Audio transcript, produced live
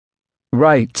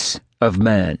Rights of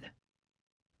Man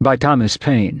by Thomas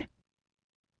Paine.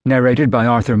 Narrated by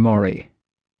Arthur Morey.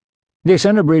 This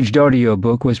unabridged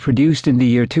audiobook was produced in the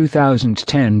year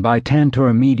 2010 by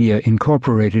Tantor Media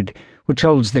Incorporated, which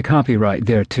holds the copyright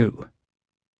thereto.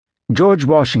 George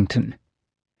Washington,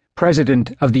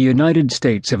 President of the United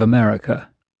States of America.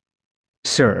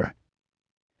 Sir,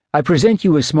 I present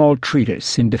you a small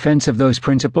treatise in defense of those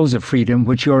principles of freedom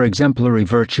which your exemplary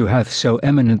virtue hath so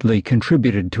eminently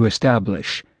contributed to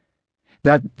establish,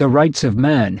 that the rights of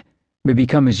man may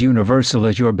become as universal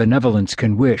as your benevolence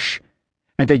can wish,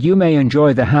 and that you may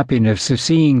enjoy the happiness of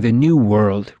seeing the new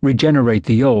world regenerate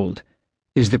the old,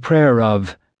 is the prayer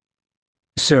of,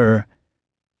 Sir,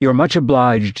 your much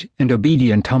obliged and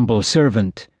obedient humble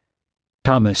servant,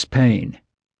 Thomas Paine.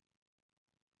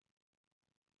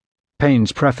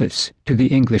 Paine's preface to the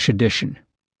English edition.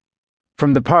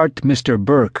 From the part Mr.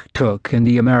 Burke took in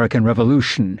the American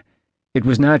Revolution, it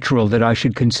was natural that I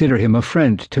should consider him a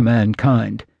friend to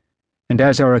mankind, and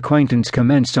as our acquaintance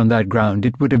commenced on that ground,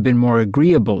 it would have been more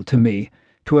agreeable to me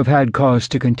to have had cause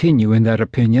to continue in that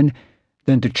opinion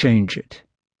than to change it.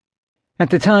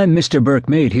 At the time Mr. Burke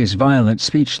made his violent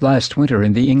speech last winter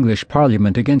in the English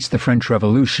Parliament against the French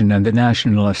Revolution and the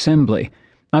National Assembly,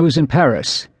 I was in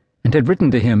Paris, and had written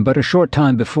to him but a short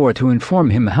time before to inform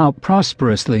him how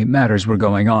prosperously matters were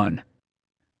going on.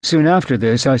 Soon after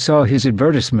this I saw his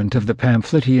advertisement of the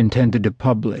pamphlet he intended to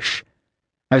publish.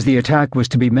 As the attack was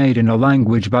to be made in a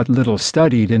language but little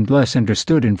studied and less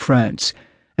understood in France,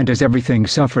 and as everything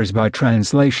suffers by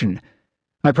translation,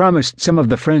 I promised some of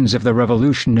the friends of the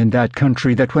Revolution in that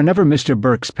country that whenever Mr.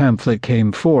 Burke's pamphlet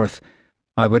came forth,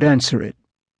 I would answer it.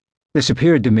 This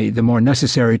appeared to me the more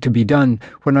necessary to be done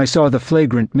when I saw the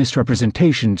flagrant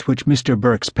misrepresentations which Mr.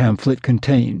 Burke's pamphlet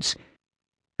contains,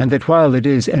 and that while it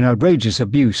is an outrageous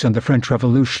abuse on the French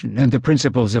Revolution and the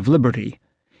principles of liberty,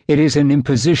 it is an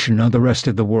imposition on the rest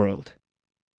of the world.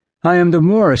 I am the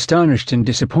more astonished and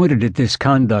disappointed at this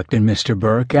conduct in Mr.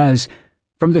 Burke as,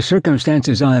 from the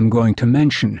circumstances I am going to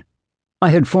mention, I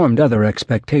had formed other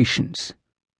expectations.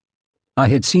 I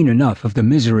had seen enough of the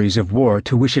miseries of war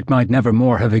to wish it might never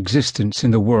more have existence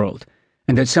in the world,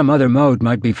 and that some other mode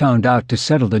might be found out to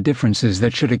settle the differences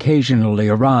that should occasionally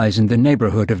arise in the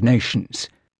neighborhood of nations.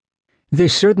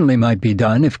 This certainly might be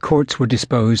done if courts were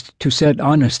disposed to set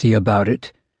honesty about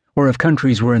it, or if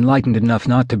countries were enlightened enough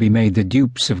not to be made the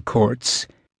dupes of courts.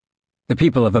 The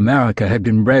people of America had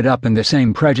been bred up in the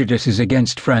same prejudices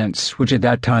against France which at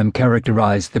that time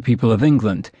characterized the people of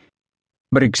England,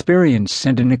 but experience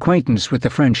and an acquaintance with the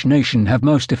French nation have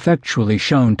most effectually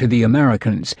shown to the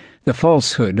Americans the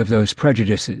falsehood of those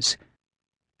prejudices,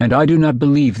 and I do not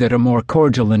believe that a more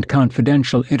cordial and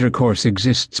confidential intercourse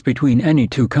exists between any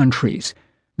two countries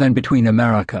than between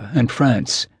America and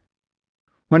France.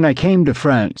 When I came to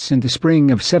France in the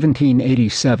spring of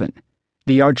 1787,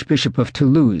 the Archbishop of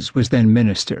Toulouse was then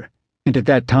minister, and at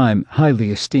that time highly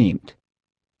esteemed.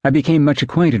 I became much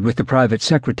acquainted with the private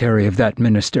secretary of that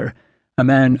minister, a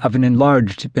man of an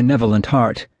enlarged, benevolent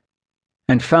heart,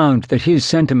 and found that his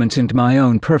sentiments and my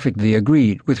own perfectly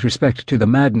agreed with respect to the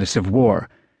madness of war,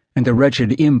 and the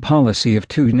wretched impolicy of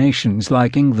two nations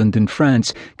like England and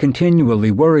France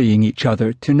continually worrying each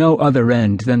other to no other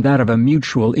end than that of a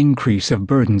mutual increase of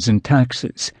burdens and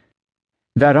taxes.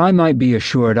 That I might be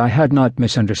assured I had not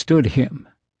misunderstood him,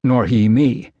 nor he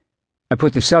me, I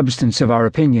put the substance of our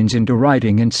opinions into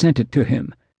writing and sent it to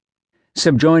him,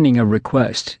 subjoining a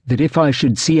request that if I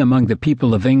should see among the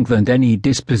people of England any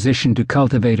disposition to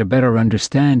cultivate a better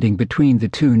understanding between the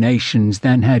two nations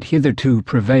than had hitherto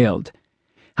prevailed,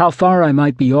 how far I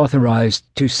might be authorized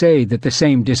to say that the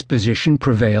same disposition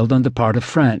prevailed on the part of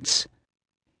France.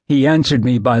 He answered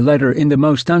me by letter in the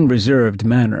most unreserved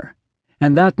manner,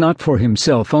 and that not for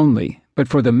himself only, but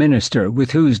for the minister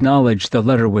with whose knowledge the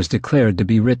letter was declared to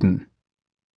be written.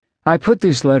 I put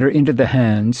this letter into the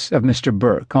hands of Mr.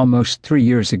 Burke almost 3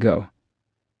 years ago,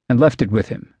 and left it with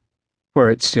him, where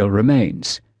it still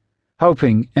remains,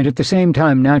 hoping, and at the same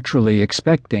time naturally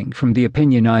expecting, from the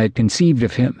opinion I had conceived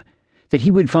of him, that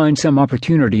he would find some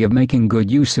opportunity of making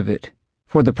good use of it,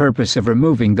 for the purpose of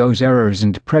removing those errors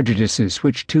and prejudices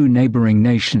which two neighboring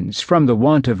nations, from the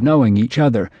want of knowing each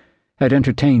other, had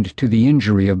entertained to the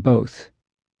injury of both.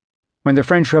 When the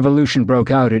French Revolution broke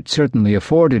out, it certainly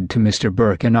afforded to Mr.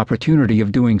 Burke an opportunity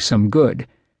of doing some good,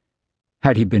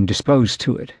 had he been disposed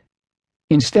to it.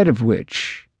 Instead of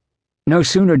which, no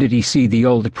sooner did he see the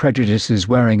old prejudices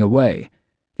wearing away,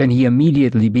 than he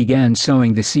immediately began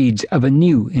sowing the seeds of a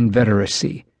new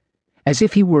inveteracy, as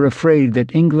if he were afraid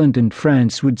that England and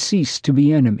France would cease to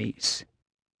be enemies.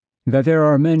 That there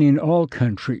are men in all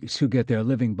countries who get their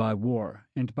living by war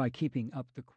and by keeping up the